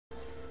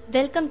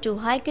Welcome to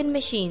Hycon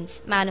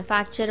Machines,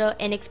 manufacturer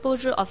and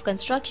exporter of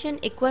construction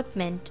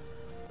equipment.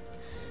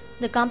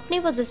 The company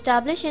was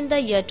established in the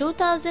year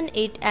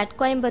 2008 at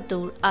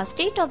Coimbatore. Our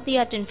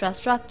state-of-the-art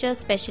infrastructure,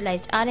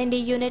 specialized R&D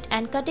unit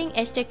and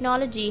cutting-edge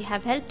technology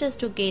have helped us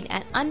to gain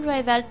an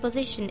unrivaled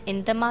position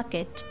in the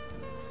market.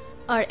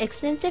 Our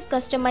extensive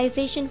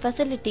customization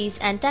facilities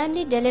and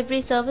timely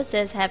delivery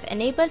services have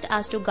enabled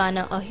us to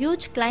garner a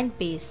huge client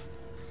base.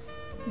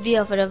 We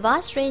offer a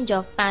vast range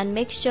of pan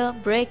mixture,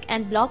 brick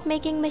and block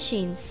making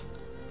machines.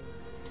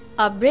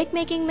 Our brick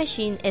making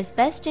machine is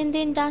best in the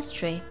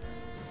industry.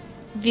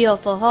 We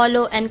offer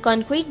hollow and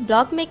concrete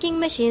block making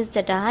machines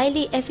that are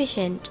highly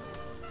efficient.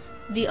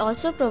 We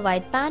also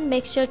provide pan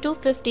mixture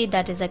 250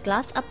 that is a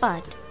class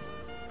apart.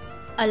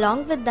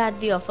 Along with that,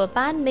 we offer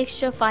pan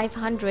mixture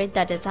 500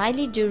 that is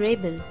highly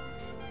durable.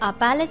 Our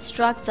pallet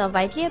trucks are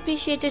widely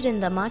appreciated in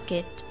the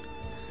market.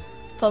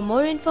 For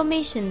more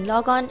information,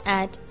 log on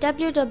at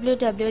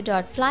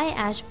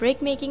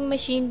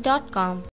www.flyashbrickmakingmachine.com.